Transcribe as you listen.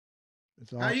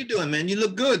It's How all. you doing, man? You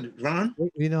look good, Ron.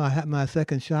 You know, I had my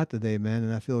second shot today, man,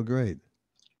 and I feel great.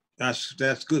 That's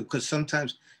good because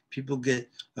sometimes people get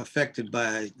affected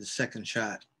by the second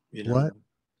shot. You What? know,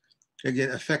 they get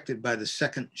affected by the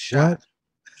second What?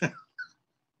 shot.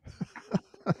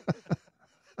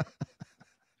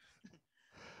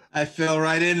 I fell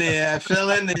right in there. I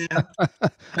fell in there.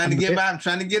 Trying to I'm, get a, out. I'm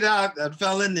trying to get out. I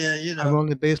fell in there. You I'm know.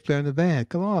 only bass player in the band.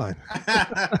 Come on.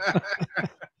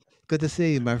 Good to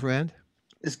see you, my friend.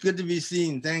 It's good to be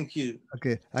seen. Thank you.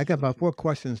 Okay, I got about four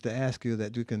questions to ask you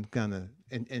that you can kind of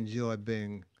enjoy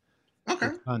being Okay,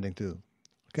 responding to.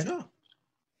 Okay. sure.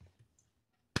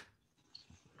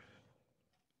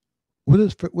 What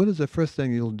is the first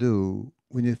thing you'll do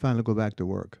when you finally go back to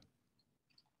work?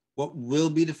 What will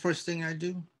be the first thing I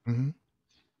do? Hmm.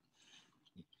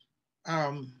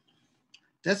 Um,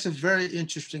 that's a very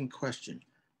interesting question.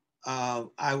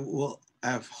 I will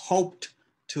have hoped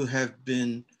to have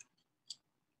been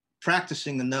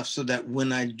practicing enough so that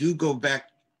when I do go back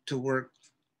to work,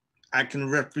 I can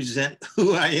represent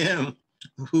who I am,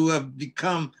 who I've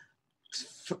become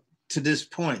to this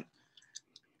point.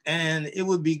 And it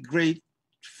would be great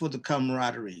for the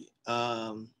camaraderie.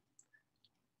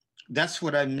 That's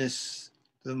what I miss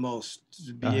the most,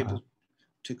 to be Uh-huh. able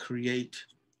to create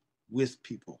with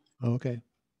people. Okay.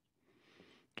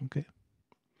 Okay.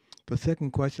 The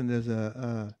second question is,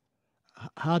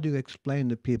 how do you explain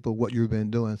to people what you've been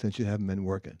doing since you haven't been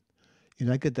working? You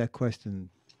know, I get that question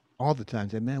all the time.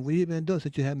 Say, man, what have you been doing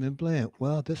since you haven't been playing?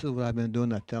 Well, this is what I've been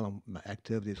doing. I tell them my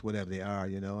activities, whatever they are,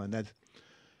 you know, and that's,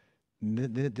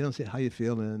 they don't say how you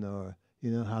feeling or,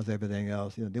 you know, how's everything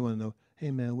else. You know, they want to know,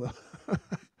 hey, man, well,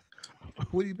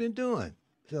 what have you been doing?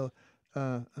 So,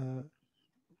 uh, uh,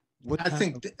 what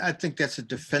kind of, I think that's a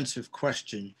defensive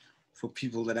question for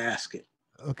people that ask it.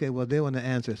 okay, well, they want to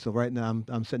answer. So right now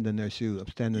I'm sitting in their shoes. I'm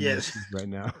standing in their Yes, shoes right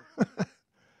now.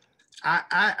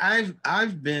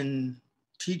 I've been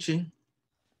teaching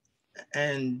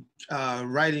and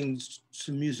writing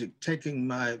some music, taking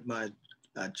my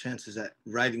chances at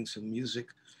writing some music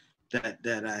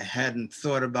that I hadn't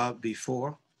thought about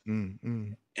before, Mm,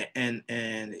 mm. and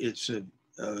it's a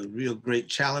real great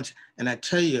challenge. And I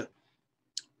tell you,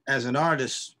 as an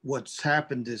artist, what's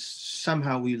happened is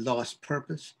somehow we lost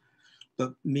purpose.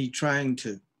 But me trying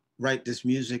to write this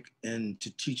music and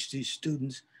to teach these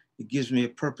students, it gives me a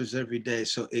purpose every day.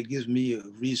 So it gives me a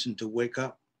reason to wake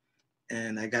up,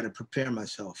 and I got to prepare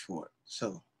myself for it.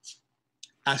 So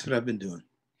that's what I've been doing.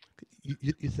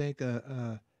 You think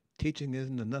teaching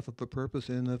isn't enough of a purpose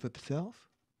in and of itself?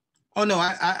 Oh no,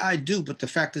 I do. But the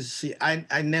fact is, see,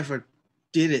 I never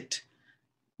did it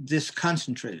this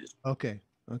concentrated Okay,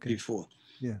 okay, before.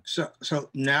 yeah. So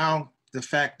now the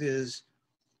fact is,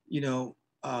 you know,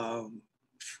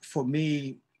 for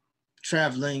me,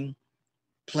 traveling,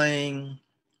 playing,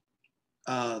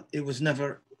 it was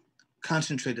never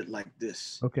concentrated like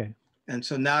this. Okay. And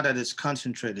so now that it's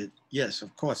concentrated, yes,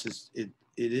 of course, it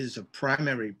is a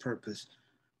primary purpose,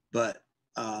 but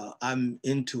I'm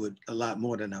into it a lot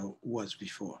more than I was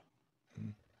before.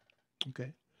 Mm,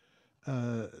 okay.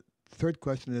 Uh, third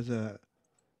question is,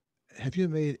 have you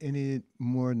made any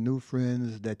more new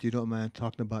friends that you don't mind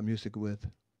talking about music with?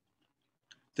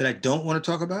 That I don't want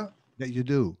to talk about? That you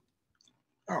do?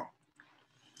 Oh,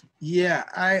 yeah,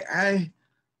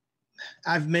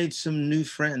 I've made some new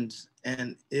friends,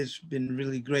 and it's been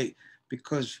really great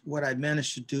because what I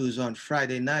managed to do is on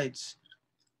Friday nights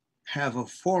have a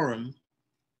forum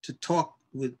to talk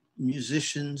with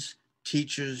musicians,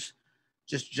 teachers,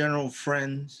 just general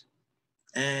friends.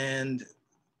 And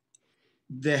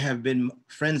there have been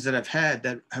friends that I've had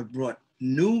that have brought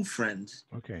new friends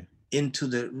Okay. into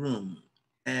the room.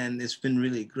 And it's been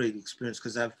really a great experience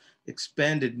because I've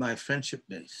expanded my friendship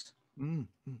base. Mm,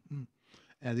 mm, mm.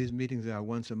 And these meetings are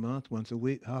once a month, once a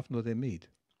week. How often do they meet?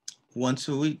 Once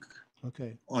a week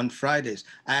Okay. on Fridays.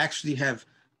 I actually have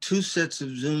two sets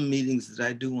of Zoom meetings that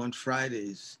I do on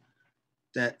Fridays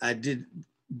that I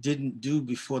didn't do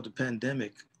before the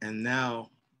pandemic, and now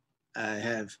I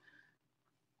have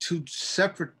two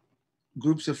separate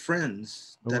groups of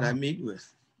friends Oh that I wow. meet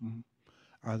with. Mhm.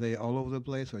 Are they all over the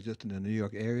place or just in the New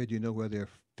York area? Do you know where they're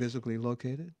physically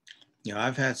located? You know,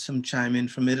 I've had some chime in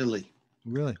from Italy.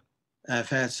 Really? I've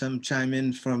had some chime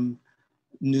in from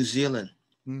New Zealand.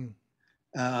 Mm.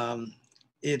 Um,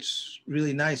 it's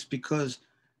really nice because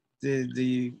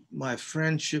the my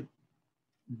friendship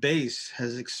base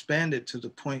has expanded to the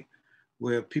point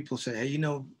where people say, "Hey, you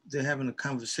know, they're having a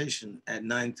conversation at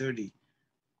 9:30.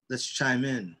 Let's chime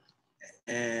in."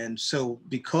 And so,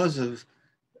 because of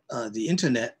the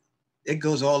internet, it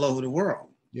goes all over the world.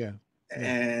 Yeah. Yeah.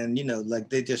 And like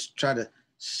they just try to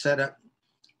set up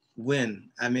when.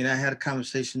 I mean, I had a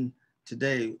conversation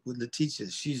today with the teacher.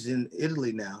 She's in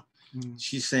Italy now. Mm.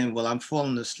 She's saying, "Well, I'm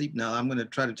falling asleep now. I'm going to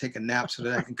try to take a nap so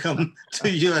that I can come to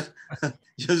your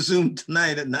Zoom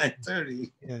tonight at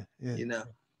 9:30." Yeah, yeah. You know,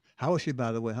 How is she,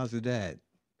 by the way? How's her dad?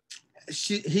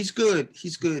 he's good.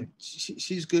 He's Okay. good.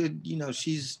 She's good. You know,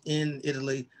 she's in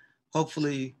Italy.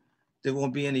 Hopefully, there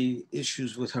won't be any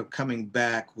issues with her coming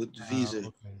back with the visa.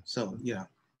 Okay. So, Okay.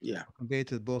 yeah, Convey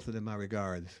to both of them my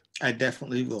regards. I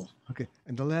definitely will. Okay.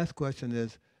 And the last question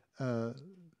is, uh,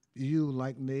 you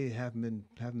like me haven't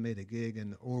made a gig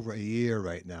in over a year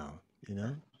right now. You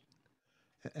know,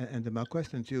 and then my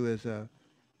question to you is,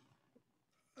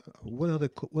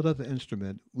 what other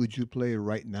instrument would you play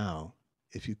right now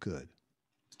if you could?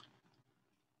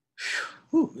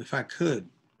 Whew, if I could,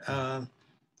 uh,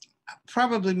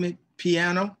 probably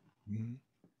piano, Mm-hmm.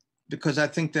 because I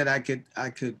think that I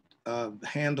could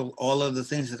handle all of the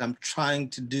things that I'm trying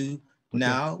to do Okay.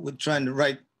 now with trying to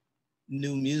write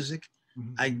new music.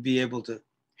 Mm-hmm. I'd be able to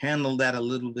handle that a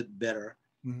little bit better,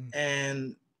 Mm-hmm.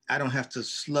 and I don't have to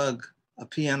slug a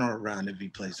piano around every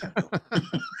place I go.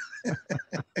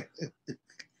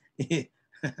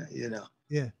 you know.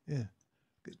 Yeah, yeah.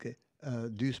 Okay.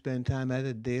 Do you spend time at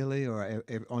it daily, or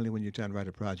only when you're trying to write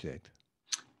a project?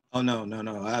 Oh no, no,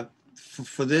 no.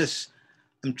 For this,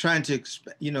 I'm trying to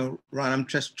Ron. I'm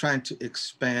just trying to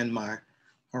expand my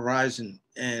horizon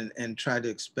and try to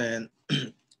expand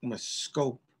my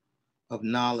scope of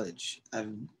knowledge.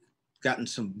 I've gotten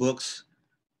some books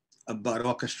about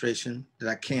orchestration that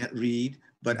I can't read,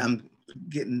 but Mhm. I'm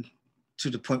getting to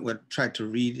the point where I try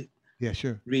to Yeah,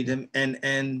 sure. read Yeah. them.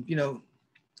 And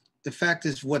the fact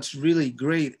is, what's really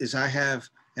great is I have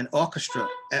an orchestra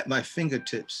at my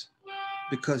fingertips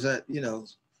because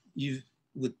you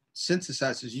with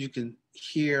synthesizers you can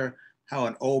hear how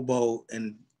an oboe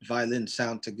and violin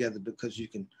sound together because you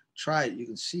can try it, you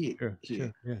can see it Sure,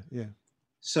 here. sure. Yeah, yeah.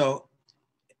 So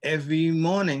every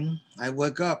morning I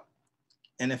wake up,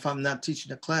 and if I'm not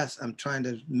teaching a class, I'm trying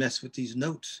to mess with these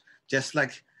notes, just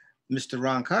like Mr.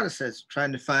 Ron Carter says,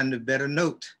 trying to find a better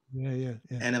note. Yeah, yeah,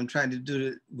 yeah. And I'm trying to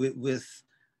do it with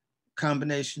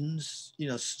combinations.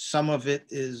 Some of it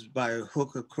is by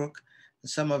hook or crook, and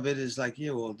some of it is like,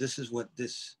 yeah, well, this is what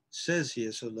this says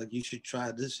here, so like you should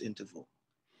try this interval.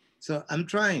 So I'm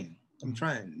trying. I'm Mhm.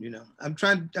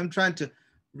 trying. I'm trying to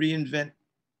reinvent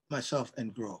myself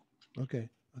and grow. Okay,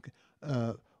 okay.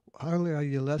 Uh, how early are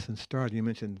your lessons start? You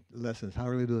mentioned lessons. How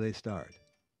early do they start?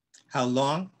 How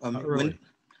long? How When? early?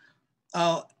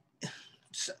 Uh,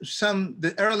 some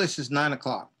the earliest is 9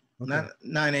 o'clock, Okay, not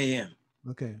 9 a.m.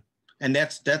 okay. And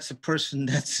that's a person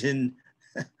that's in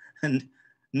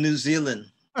New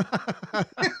Zealand.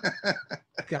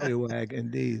 Scallywag,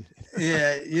 indeed.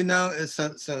 Yeah,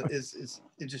 so it's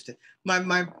interesting.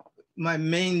 My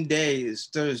main day is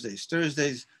Thursdays.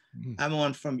 Thursdays Mhm. I'm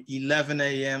on from 11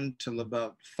 a.m. till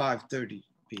about 5:30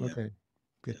 p.m. Okay, okay.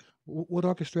 Yeah. What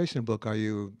orchestration book are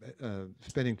you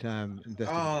spending time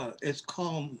investigating? It's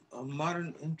called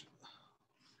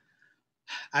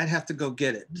I'd have to go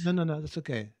get it. No, no, no, that's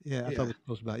okay. Yeah, I thought Yeah, it was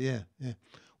close by. Yeah, yeah.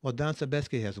 Well, Don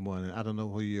Sebesky has one, and I don't know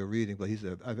who you're reading, but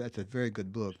that's a very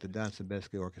good book, the Don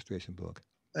Sebesky orchestration book.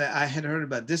 I had heard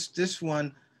about this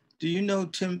one. Do you know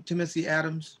Timothy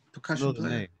Adams, I know percussion the player?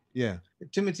 name. Yeah.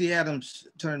 Timothy Adams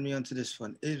turned me onto this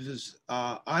one. It was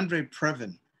Andre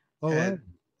Previn All right.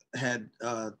 had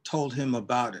told him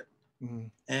about it, Mm-hmm.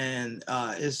 and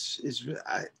it's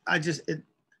I just it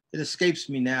escapes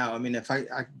me now. I mean, if I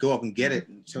could go up and get it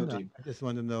and show it No, to you, I just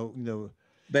want to know,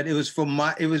 but it was for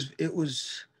my it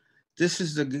was this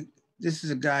is the this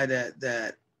is a guy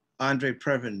that Andre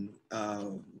Previn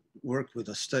worked with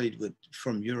or studied with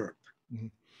from Europe, mhm.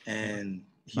 My, and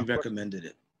he my question, recommended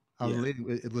it. I was Yeah.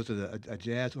 relating, was it a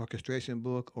jazz orchestration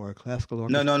book or a classical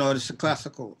No, no, orchestration no. book? It's a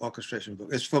classical orchestration book.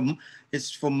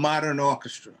 It's for modern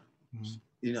orchestra.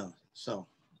 Mhm. So,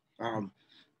 um,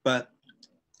 but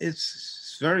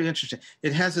it's very interesting.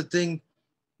 It has a thing.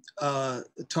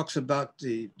 It talks about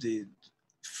the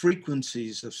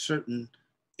frequencies of certain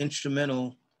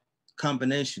instrumental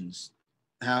combinations,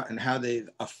 how they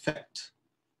affect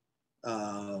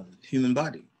human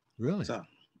body. Really? So,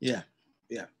 yeah,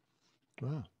 yeah.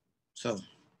 Wow. So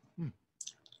Hmm.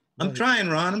 I'm Well, trying,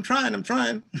 Ron. I'm trying. I'm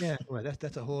trying. yeah, well,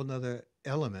 that's a whole nother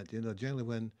element. Generally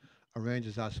when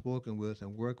arrangers I've spoken with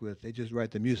and work with, they just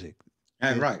write the music.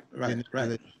 They Right, they right, never right,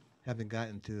 really haven't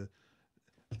gotten to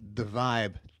the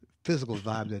vibe, physical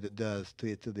vibe that it does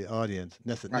to the audience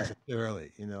right,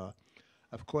 necessarily.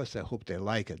 Of course, I hope they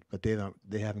like it, but they don't.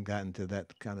 They haven't gotten to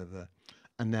that kind of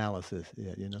analysis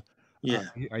yet. yeah,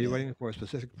 Are you yeah. writing for a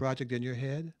specific project in your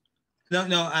head? No,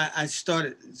 no. I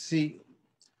started. See,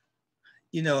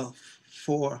 you know,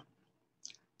 for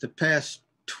the past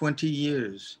 20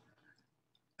 years,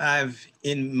 I've,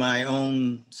 in my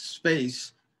own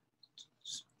space,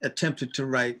 attempted to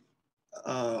write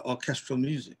orchestral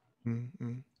music.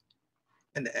 Mm-hmm.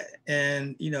 And,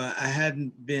 and, you know, I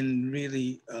hadn't been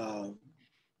really, I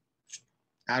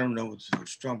don't know, it's so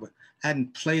strong, but I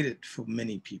hadn't played it for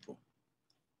many people.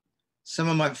 Some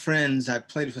of my friends, I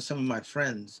played it for some of my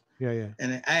friends. Yeah, yeah.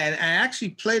 And I actually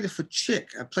played it for Chick.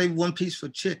 I played one piece for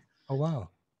Chick. Oh, wow.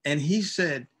 And he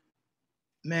said,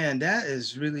 man, that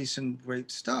is really some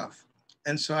great stuff.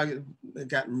 And so I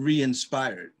got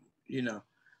re-inspired, you know.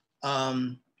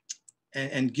 Um,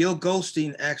 and Gil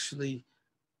Goldstein actually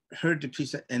heard the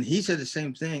piece and he said the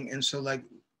same thing. And so like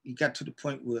he got to the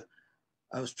point where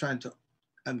I was trying to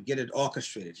get it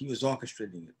orchestrated. He was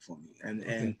orchestrating it for me.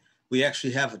 And we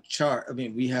actually have a chart. I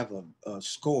mean, we have a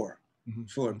score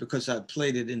for it because I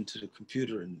played it into the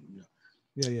computer and, you know.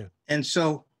 Yeah, yeah. And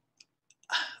so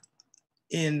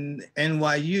in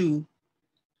NYU,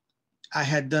 I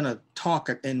had done a talk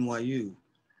at NYU,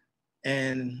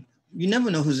 and you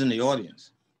never know who's in the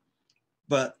audience,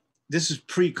 but this is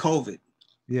pre-COVID.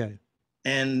 Yeah.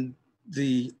 And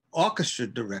the orchestra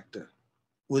director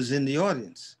was in the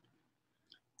audience.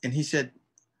 And he said,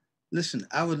 listen,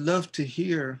 I would love to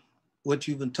hear what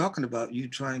you've been talking about, you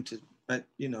trying to,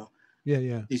 you know,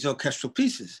 these orchestral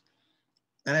pieces.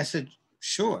 And I said,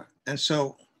 sure. And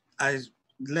so I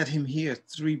let him hear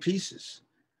 3 pieces.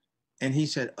 And he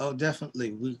said, oh,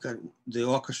 definitely, the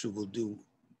orchestra will do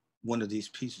one of these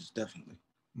pieces, definitely.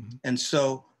 And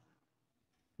so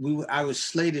I was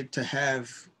slated to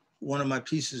have one of my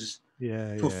pieces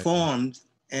performed,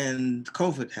 and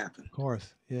COVID happened. Of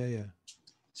course, yeah.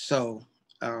 So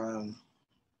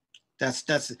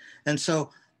that's and so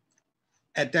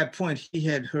at that point he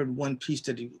had heard one piece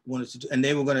that he wanted to do, and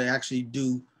they were going to actually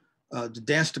do the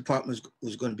dance department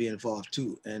was going to be involved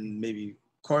too, and maybe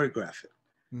choreograph it.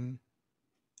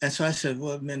 And so I said,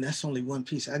 well, man, that's only one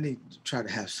piece. I need to try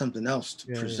to have something else to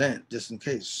present just in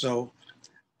case. So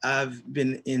I've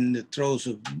been in the throes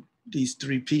of these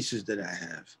 3 pieces that I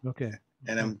have. Okay.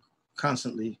 And I'm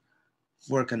constantly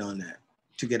working on that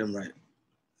to get them right.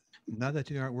 Now that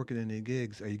you aren't working any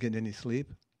gigs, are you getting any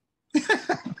sleep?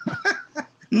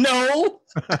 No.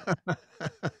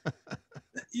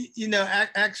 You know,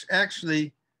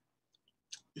 actually,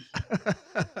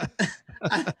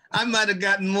 I might have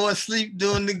gotten more sleep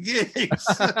doing the gigs.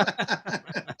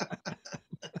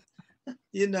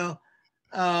 You know,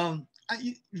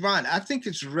 Ron, I think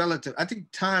it's relative. I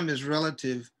think time is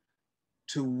relative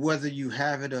to whether you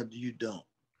have it or you don't.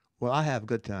 Well, I have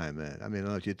good time, man. I mean, I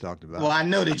know what you talked about. Well, I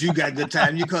know that you got good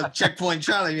time. You call it Checkpoint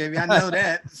Charlie, baby. I know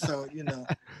that. So, you know,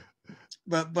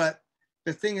 but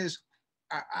the thing is,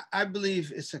 I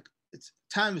believe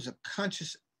time is a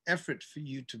conscious effort for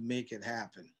you to make it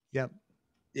happen. Yep.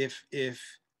 If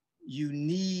you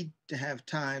need to have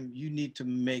time, you need to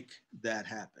make that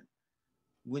happen.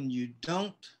 When you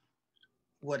don't,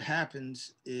 what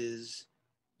happens is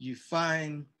you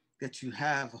find that you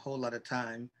have a whole lot of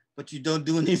time, but you don't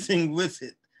do anything with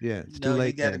it. Yeah, it's too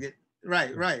late. You gotta get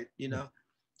right. You know,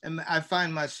 and I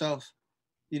find myself,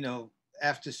 you know,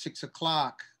 after 6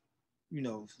 o'clock, you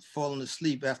know, falling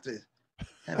asleep after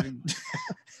having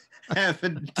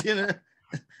having dinner,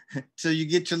 so you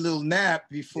get your little nap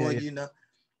before you know,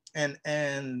 and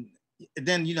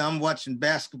then you know I'm watching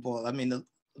basketball. I mean,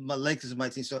 my Lakers are my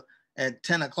team, so at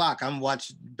 10 o'clock I'm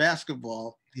watching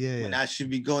basketball. When I should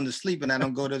be going to sleep, and I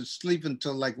don't go to sleep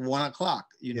until like 1 o'clock.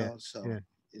 You know, so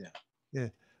yeah.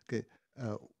 Okay.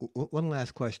 One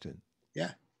last question.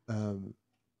 Yeah.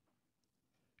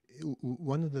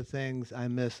 One of the things I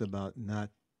miss about not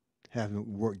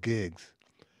having work gigs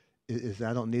is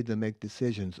I don't need to make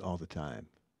decisions all the time.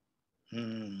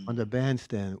 On the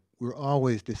bandstand, we're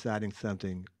always deciding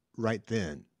something right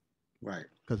then. Right.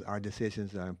 Because our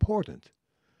decisions are important.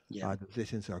 Yeah. Our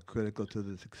decisions are critical to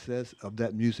the success of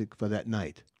that music for that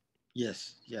night.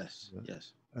 Yes.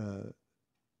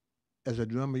 As a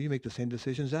drummer, you make the same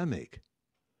decisions I make.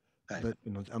 Right. But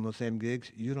on those same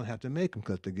gigs, you don't have to make them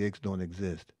because the gigs don't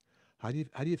exist. How do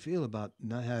you feel about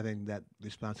not having that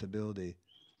responsibility,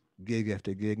 gig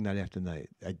after gig, night after night?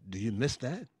 Do you miss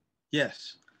that?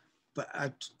 Yes, but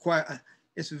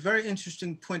it's a very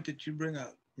interesting point that you bring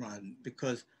up, Ron,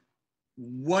 because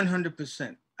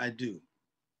 100% I do.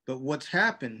 But what's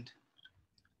happened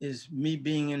is me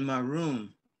being in my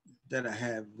room that I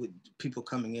have with people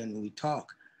coming in and we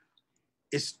talk.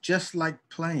 It's just like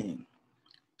playing,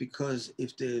 because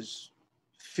if there's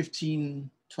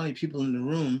 15, 20 people in the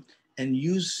room and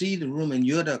you see the room and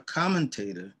you're the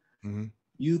commentator,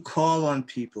 you call on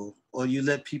people or you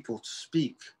let people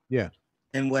speak. Yeah.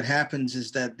 And what happens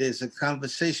is that there's a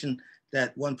conversation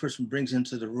that one person brings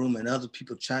into the room and other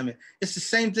people chime in. It's the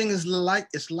same thing as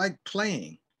it's like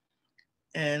playing.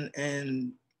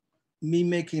 And me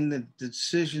making the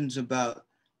decisions about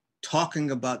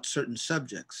talking about certain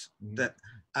subjects that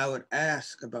I would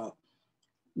ask about.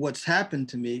 What's happened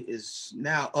to me is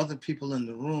now other people in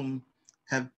the room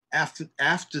have, after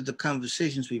the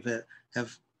conversations we've had,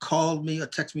 have called me or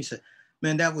texted me, said,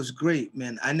 man, that was great,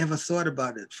 man. I never thought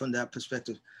about it from that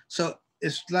perspective. So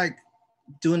it's like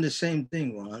doing the same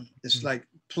thing, Ron. It's like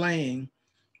playing,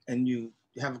 and you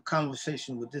have a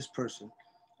conversation with this person,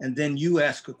 and then you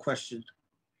ask a question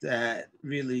that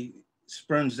really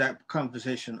spurns that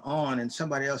conversation on, and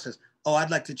somebody else says, oh,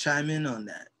 I'd like to chime in on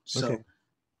that. So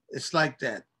it's like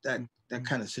that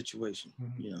kind of situation,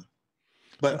 you know.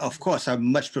 But of course, I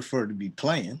much prefer to be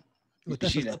playing. Well,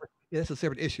 that's a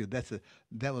separate issue. That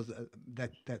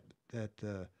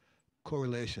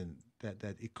correlation,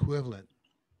 that equivalent,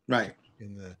 right,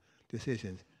 in the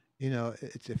decisions. You know,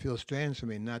 it feels strange for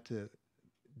me not to,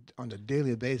 on a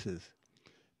daily basis,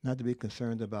 not to be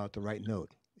concerned about the right note.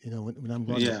 You know, when I'm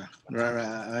going, yeah, right,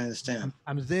 I understand.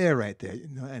 I'm there right there. You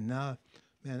know, and now,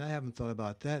 man, I haven't thought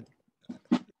about that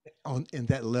on in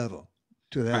that level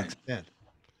to that Right, extent.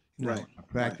 You know, right, I right,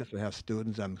 practice, we have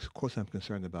students. Of course, I'm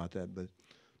concerned about that, but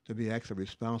to be actually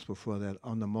responsible for that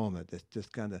on the moment, that's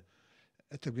just kind of,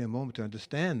 it took me a moment to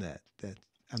understand that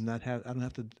I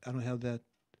don't have that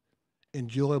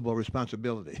enjoyable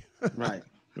responsibility right,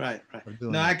 right, right. of No,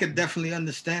 doing I that. could definitely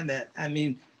understand that. I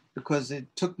mean, because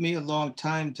it took me a long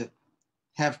time to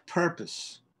have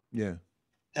purpose Yeah,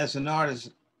 as an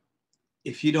artist.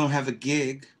 If you don't have a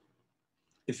gig,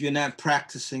 if you're not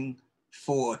practicing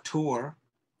for a tour,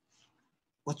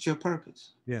 what's your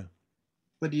purpose? yeah,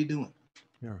 What are you doing?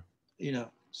 yeah. You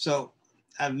know, so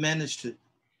I've managed to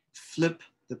flip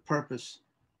the purpose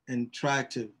and try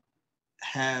to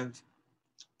have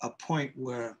a point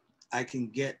where I can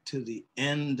get to the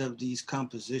end of these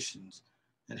compositions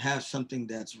and have something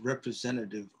that's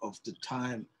representative of the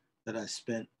time that I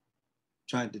spent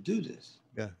trying to do this.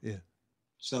 Yeah, yeah.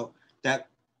 So that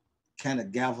kind of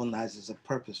galvanizes a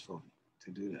purpose for me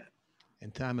to do that.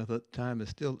 And time is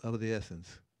still of the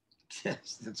essence.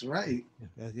 Yes, that's right.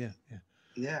 Yeah, yeah.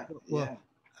 Yeah, Well, yeah.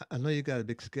 I know you got a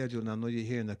big schedule, and I know you're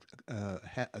hearing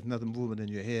another movement in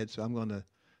your head. So I'm going to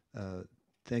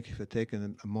thank you for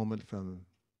taking a moment from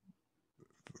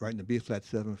writing the B flat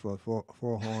seven for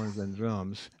four horns and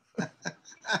drums,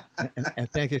 and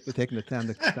thank you for taking the time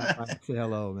to stop by and say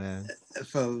hello, man.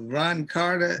 For Ron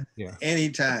Carter, Yeah,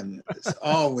 anytime. It's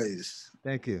always.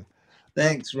 thank you. Love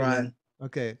Thanks, you, man. Ron.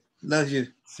 Okay, Love you.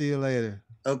 see you later.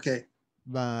 Okay.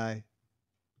 Bye.